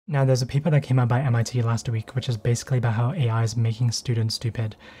Now, there's a paper that came out by MIT last week, which is basically about how AI is making students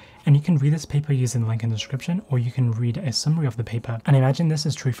stupid. And you can read this paper using the link in the description, or you can read a summary of the paper. And I imagine this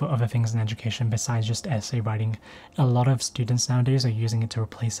is true for other things in education besides just essay writing. A lot of students nowadays are using it to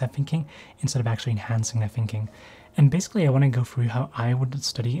replace their thinking instead of actually enhancing their thinking. And basically, I want to go through how I would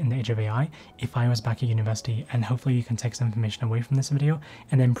study in the age of AI if I was back at university, and hopefully you can take some information away from this video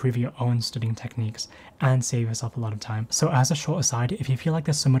and then improve your own studying techniques and save yourself a lot of time. So as a short aside, if you feel like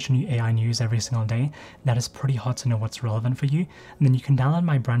there's so much new AI news every single day that it's pretty hard to know what's relevant for you, then you can download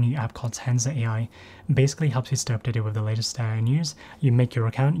my brand new app called Tensor AI. Basically helps you stay updated with the latest AI news. You make your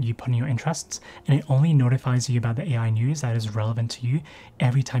account, you put in your interests, and it only notifies you about the AI news that is relevant to you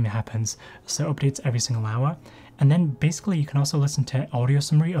every time it happens. So updates every single hour. And then basically you can also listen to audio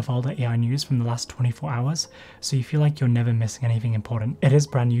summary of all the AI news from the last 24 hours, so you feel like you're never missing anything important. It is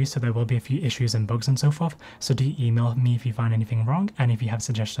brand new, so there will be a few issues and bugs and so forth, so do email me if you find anything wrong and if you have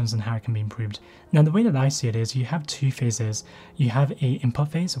suggestions on how it can be improved. Now, the way that I see it is you have two phases. You have a input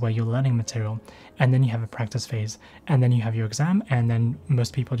phase where you're learning material, and then you have a practice phase, and then you have your exam, and then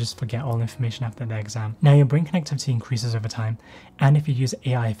most people just forget all information after their exam. Now, your brain connectivity increases over time, and if you use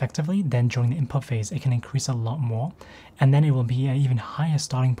AI effectively, then during the input phase, it can increase a lot more, and then it will be an even higher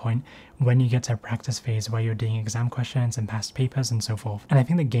starting point when you get to a practice phase where you're doing exam questions and past papers and so forth. And I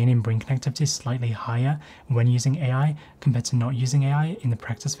think the gain in brain connectivity is slightly higher when using AI compared to not using AI in the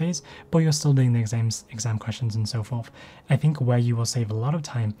practice phase, but you're still doing the exam questions and so forth. I think where you will save a lot of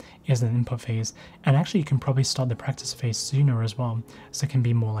time is the input phase, and actually you can probably start the practice phase sooner as well, so it can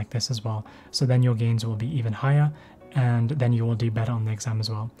be more like this as well. So then your gains will be even higher, and then you will do better on the exam as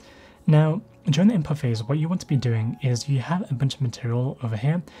well. Now, during the input phase, what you want to be doing is you have a bunch of material over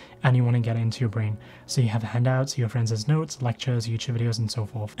here and you want to get it into your brain. So you have handouts, your friends' notes, lectures, YouTube videos, and so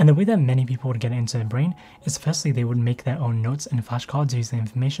forth. And the way that many people would get it into their brain is firstly, they would make their own notes and flashcards using the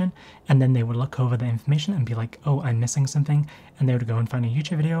information, and then they would look over the information and be like, oh, I'm missing something. And they would go and find a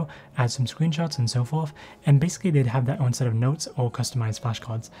YouTube video, add some screenshots and so forth. And basically they'd have their own set of notes or customized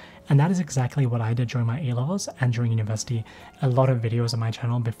flashcards. And that is exactly what I did during my A-levels and during university. A lot of videos on my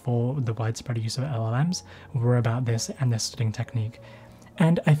channel before the widespread use of LLMs were about this and this studying technique.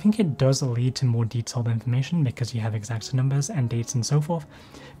 And I think it does lead to more detailed information because you have exact numbers and dates and so forth,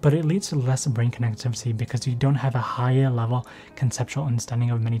 but it leads to less brain connectivity because you don't have a higher level conceptual understanding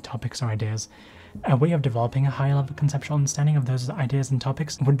of many topics or ideas. A way of developing a higher level conceptual understanding of those ideas and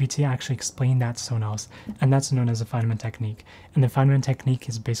topics would be to actually explain that to someone else, and that's known as a Feynman technique. And the Feynman technique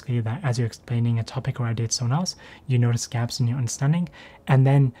is basically that as you're explaining a topic or idea to someone else, you notice gaps in your understanding, and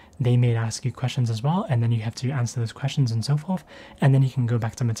then they may ask you questions as well, and then you have to answer those questions and so forth, and then you can go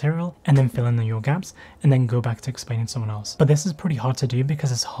back to material and then fill in your gaps and then go back to explaining to someone else. But this is pretty hard to do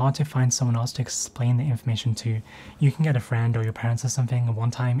because it's hard to find someone else to explain the information to. You can get a friend or your parents or something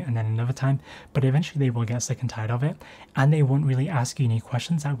one time and then another time, but eventually they will get sick and tired of it, and they won't really ask you any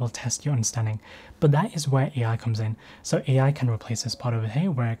questions that will test your understanding. But that is where AI comes in. So AI can replace this part over here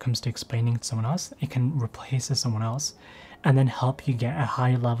where it comes to explaining to someone else. It can replace someone else and then help you get a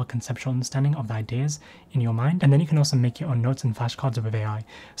high level conceptual understanding of the ideas in your mind. And then you can also make your own notes and flashcards with AI.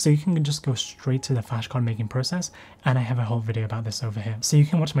 So you can just go straight to the flashcard making process, and I have a whole video about this over here. So you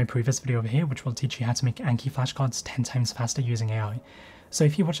can watch my previous video over here, which will teach you how to make Anki flashcards 10 times faster using AI. So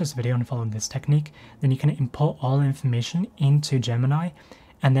if you watch this video and follow this technique, then you can import all the information into Gemini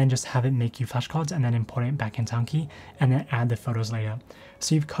and then just have it make you flashcards and then import it back into Anki and then add the photos later.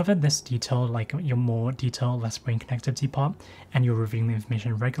 So you've covered this detail, like your more detailed, less brain connectivity part, and you're reviewing the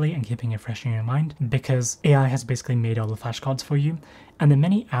information regularly and keeping it fresh in your mind because AI has basically made all the flashcards for you. And the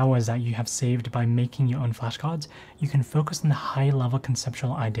many hours that you have saved by making your own flashcards, you can focus on the high level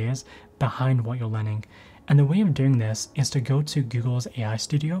conceptual ideas behind what you're learning. And the way of doing this is to go to Google's AI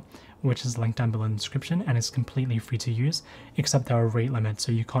Studio, which is linked down below in the description, and it's completely free to use, except there are rate limits,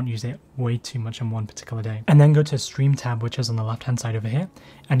 so you can't use it way too much in one particular day. And then go to Stream tab, which is on the left-hand side over here,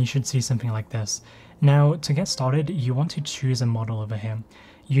 and you should see something like this. Now, to get started, you want to choose a model over here.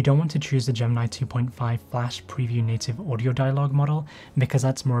 You don't want to choose the Gemini 2.5 Flash Preview Native Audio Dialogue model because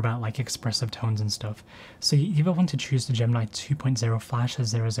that's more about like expressive tones and stuff. So you either want to choose the Gemini 2.0 Flash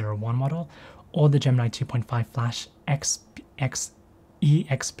 001 model or the Gemini 2.5 Flash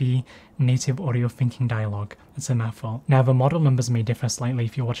EXP Native Audio Thinking Dialogue. It's a mouthful. Now the model numbers may differ slightly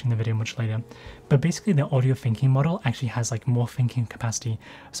if you're watching the video much later, but basically the audio thinking model actually has like more thinking capacity,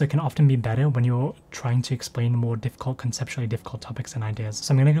 so it can often be better when you're trying to explain more difficult, conceptually difficult topics and ideas.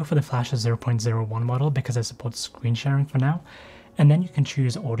 So I'm going to go for the Flash 0.01 model because it supports screen sharing for now. And then you can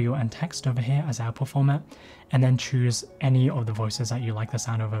choose audio and text over here as output format, and then choose any of the voices that you like the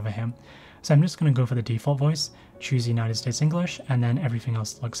sound of over here. So I'm just going to go for the default voice, choose United States English, and then everything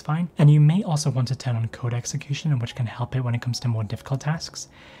else looks fine. And you may also want to turn on code execution, which can help it when it comes to more difficult tasks.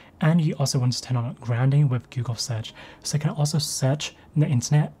 And you also want to turn on grounding with Google search. So you can also search the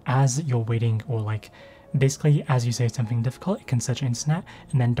internet as you're waiting, or like basically as you say something difficult, it can search internet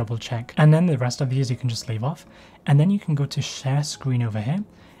and then double check. And then the rest of these you can just leave off. And then you can go to share screen over here,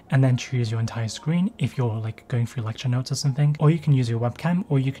 and then choose your entire screen if you're like going through lecture notes or something, or you can use your webcam,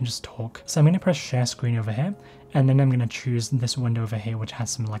 or you can just talk. So I'm going to press share screen over here, and then I'm going to choose this window over here which has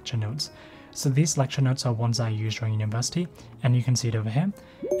some lecture notes. So these lecture notes are ones I used during university, and you can see it over here.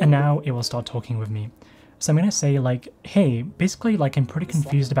 And now it will start talking with me. So I'm going to say like, hey, basically like I'm pretty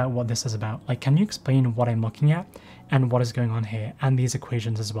confused about what this is about. Like, can you explain what I'm looking at and what is going on here, and these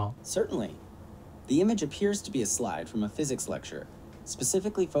equations as well? Certainly. The image appears to be a slide from a physics lecture,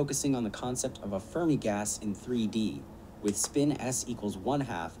 specifically focusing on the concept of a Fermi gas in 3D, with spin s equals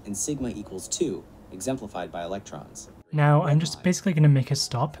 1/2 and sigma equals 2, exemplified by electrons. Now I'm just basically going to make it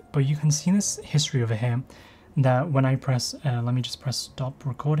stop, but you can see this history over here that when I press, let me just press stop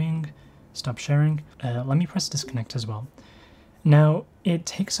recording, stop sharing, let me press disconnect as well. Now it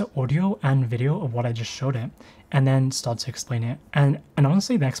takes an audio and video of what I just showed it, and then starts to explain it. And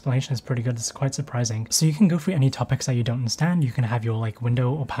honestly, the explanation is pretty good. It's quite surprising. So you can go through any topics that you don't understand. You can have your like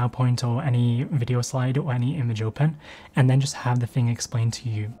window or PowerPoint or any video slide or any image open, and then just have the thing explained to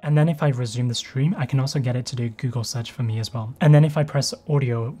you. And then if I resume the stream, I can also get it to do Google search for me as well. And then if I press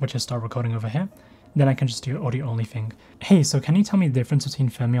audio, which is start recording over here, then I can just do audio only thing. Hey, so can you tell me the difference between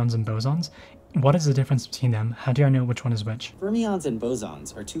fermions and bosons? What is the difference between them? How do I know which one is which? Fermions and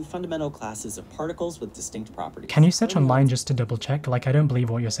bosons are two fundamental classes of particles with distinct properties. Can you search online just to double check? Like, I don't believe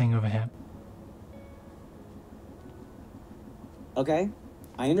what you're saying over here. Okay,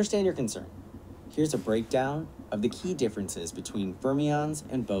 I understand your concern. Here's a breakdown of the key differences between fermions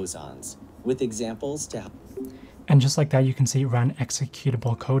and bosons, with examples to help. And just like that, you can see it ran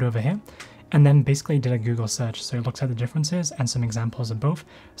executable code over here, and then basically did a Google search. So it looks at the differences and some examples of both.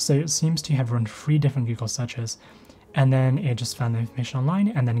 So it seems to have run 3 different Google searches, and then it just found the information online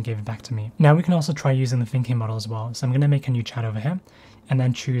and then gave it back to me. Now we can also try using the thinking model as well. So I'm going to make a new chat over here, and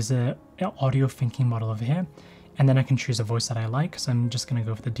then choose the audio thinking model over here, and then I can choose a voice that I like. So I'm just going to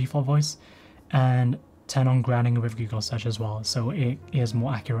go for the default voice and turn on grounding with Google search as well, so it is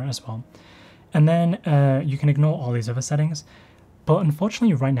more accurate as well. And then you can ignore all these other settings. But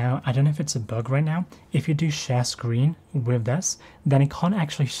unfortunately right now, I don't know if it's a bug right now, if you do share screen with this, then it can't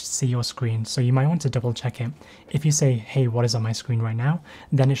actually see your screen. So you might want to double check it. If you say, hey, what is on my screen right now?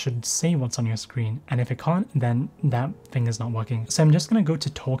 Then it should say what's on your screen. And if it can't, then that thing is not working. So I'm just going to go to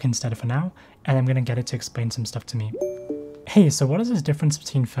talk instead for now, and I'm going to get it to explain some stuff to me. Hey, so what is the difference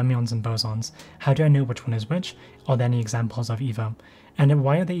between fermions and bosons? How do I know which one is which? Are there any examples of either? And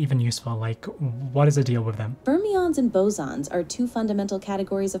why are they even useful? Like, what is the deal with them? Fermions and bosons are 2 fundamental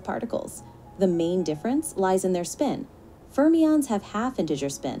categories of particles. The main difference lies in their spin. Fermions have half-integer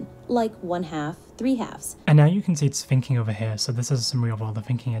spin, like 1/2, 3/2. And now you can see it's thinking over here. So this is a summary of all the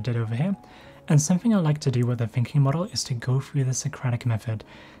thinking I did over here. And something I like to do with the thinking model is to go through the Socratic method.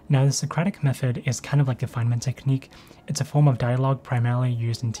 Now the Socratic method is kind of like the Feynman technique. It's a form of dialogue primarily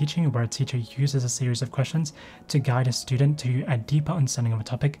used in teaching, where a teacher uses a series of questions to guide a student to a deeper understanding of a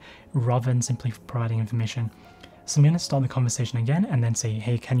topic rather than simply providing information. So I'm going to start the conversation again and then say,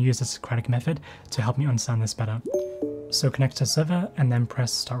 hey, can you use the Socratic method to help me understand this better? So connect to server and then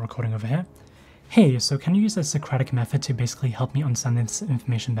press start recording over here. Hey, so can you use the Socratic method to basically help me understand this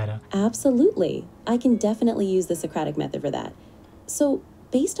information better? Absolutely. I can definitely use the Socratic method for that. So,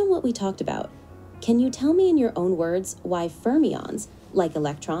 based on what we talked about, can you tell me in your own words why fermions, like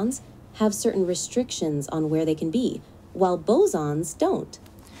electrons, have certain restrictions on where they can be, while bosons don't?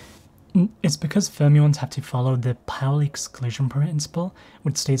 It's because fermions have to follow the Pauli exclusion principle,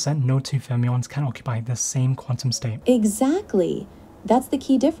 which states that no 2 fermions can occupy the same quantum state. Exactly. That's the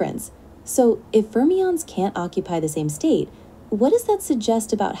key difference. So, if fermions can't occupy the same state, what does that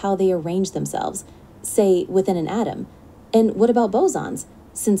suggest about how they arrange themselves, say, within an atom? And what about bosons,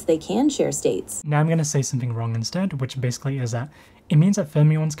 since they can share states? Now I'm going to say something wrong instead, which basically is that it means that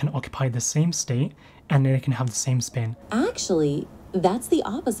fermions can occupy the same state and they can have the same spin. Actually, that's the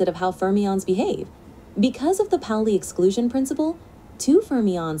opposite of how fermions behave. Because of the Pauli exclusion principle, 2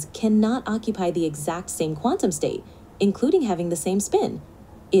 fermions cannot occupy the exact same quantum state, including having the same spin.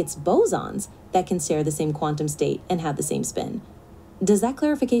 It's bosons that can share the same quantum state and have the same spin. Does that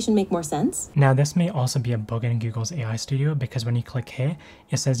clarification make more sense? Now, this may also be a bug in Google's AI Studio because when you click here,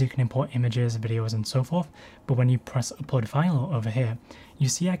 it says you can import images, videos, and so forth, but when you press upload file over here, you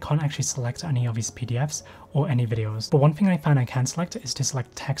see I can't actually select any of these PDFs or any videos. But one thing I found I can select is to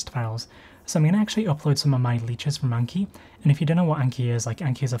select text files. So I'm going to actually upload some of my leeches from Anki. And if you don't know what Anki is, like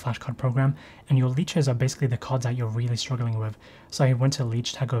Anki is a flashcard program, and your leeches are basically the cards that you're really struggling with. So I went to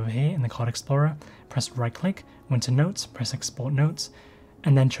leech tag over here in the card explorer, pressed right click, went to notes, press export notes,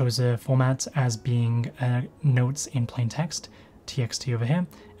 and then chose a format as being notes in plain text, txt over here,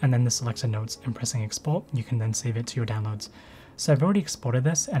 and then the selected notes, and pressing export, you can then save it to your downloads. So I've already exported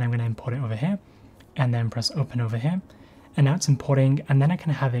this and I'm going to import it over here and then press open over here. And now it's importing, and then I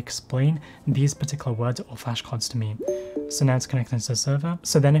can have it explain these particular words or flashcards to me. So now it's connected to the server.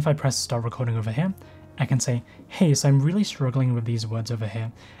 So then if I press start recording over here, I can say, hey, so I'm really struggling with these words over here.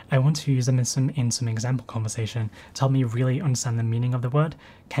 I want to use them in some example conversation to help me really understand the meaning of the word.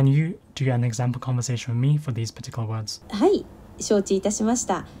 Can you do an example conversation with me for these particular words? はい、承知いたしまし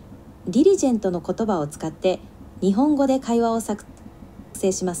た。ディリジェントの言葉を使って日本語で会話を作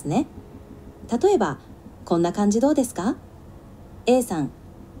成しますね。例えば、こんな感じどうですか？ A さん、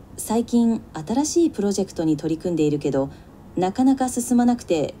最近新しいプロジェクトに取り組んでいるけど、なかなか進まなく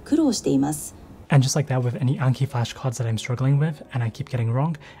て苦労しています。 And just like that, with any Anki flashcards that I'm struggling with and I keep getting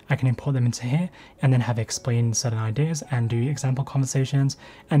wrong, I can import them into here and then have it explain certain ideas and do example conversations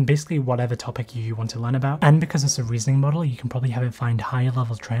and basically whatever topic you want to learn about. And because it's a reasoning model, you can probably have it find higher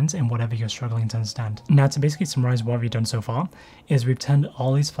level trends in whatever you're struggling to understand. Now, to basically summarize what we've done so far is we've turned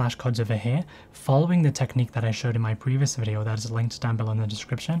all these flashcards over here, following the technique that I showed in my previous video that is linked down below in the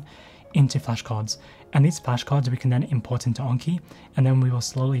description, into flashcards. And these flashcards we can then import into Anki, and then we will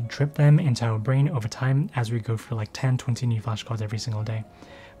slowly drip them into our brain over time as we go through like 10-20 new flashcards every single day.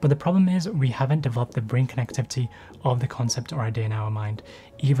 But the problem is we haven't developed the brain connectivity of the concept or idea in our mind,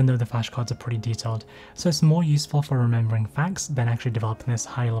 even though the flashcards are pretty detailed. So it's more useful for remembering facts than actually developing this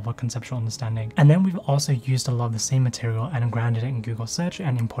high level conceptual understanding. And then we've also used a lot of the same material and grounded it in Google search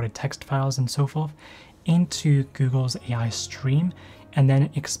and imported text files and so forth into Google's AI stream, and then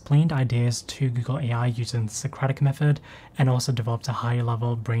explained ideas to Google AI using the Socratic method, and also developed a higher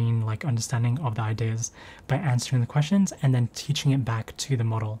level brain-like understanding of the ideas by answering the questions and then teaching it back to the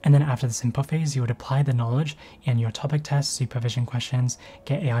model. And then after this input phase, you would apply the knowledge in your topic tests, supervision questions,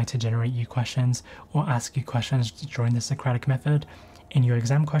 get AI to generate you questions, or ask you questions during the Socratic method in your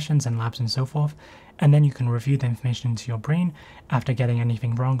exam questions and labs and so forth. And then you can review the information into your brain after getting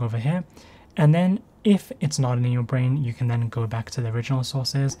anything wrong over here. And then if it's not in your brain, you can then go back to the original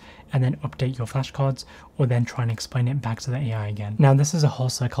sources and then update your flashcards, or then try and explain it back to the AI again. Now, this is a whole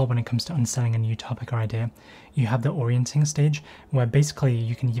circle when it comes to understanding a new topic or idea. You have the orienting stage, where basically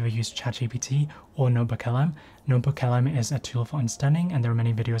you can either use ChatGPT or NotebookLM. NotebookLM is a tool for understanding, and there are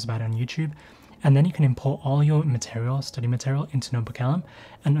many videos about it on YouTube. And then you can import all your material, study material, into NotebookLM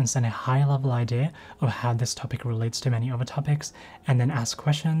and understand a high level idea of how this topic relates to many other topics, and then ask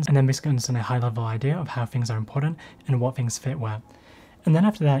questions, and then basically understand a high level idea of how things are important and what things fit where. And then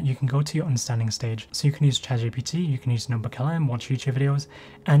after that, you can go to your understanding stage. So you can use ChatGPT, you can use NotebookLM, watch YouTube videos,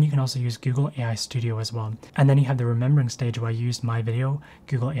 and you can also use Google AI Studio as well. And then you have the remembering stage where I used my video,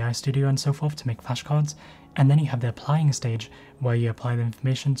 Google AI Studio, and so forth to make flashcards. And then you have the applying stage where you apply the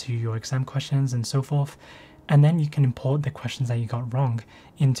information to your exam questions and so forth. And then you can import the questions that you got wrong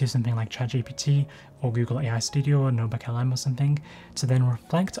into something like ChatGPT or Google AI Studio or NotebookLM or something to then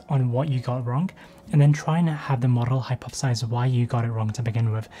reflect on what you got wrong, and then try and have the model hypothesize why you got it wrong to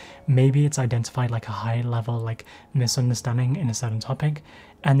begin with. Maybe it's identified like a high level like misunderstanding in a certain topic,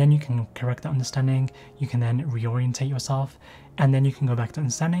 and then you can correct the understanding, you can then reorientate yourself, and then you can go back to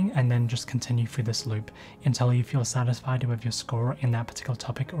understanding and then just continue through this loop until you feel satisfied with your score in that particular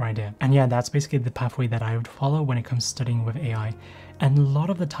topic or idea. And yeah, that's basically the pathway that I would follow when it comes to studying with AI. And a lot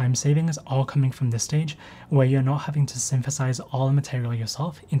of the time savings are coming from this stage where you're not having to synthesize all the material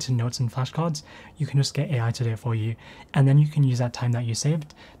yourself into notes and flashcards. You can just get AI to do it for you. And then you can use that time that you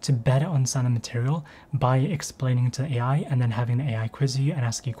saved to better understand the material by explaining to the AI and then having the AI quiz you and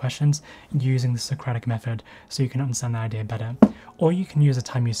ask you questions using the Socratic method so you can understand the idea better. Or you can use the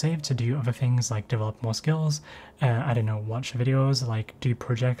time you save to do other things like develop more skills, I don't know, watch videos, like do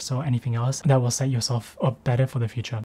projects or anything else that will set yourself up better for the future.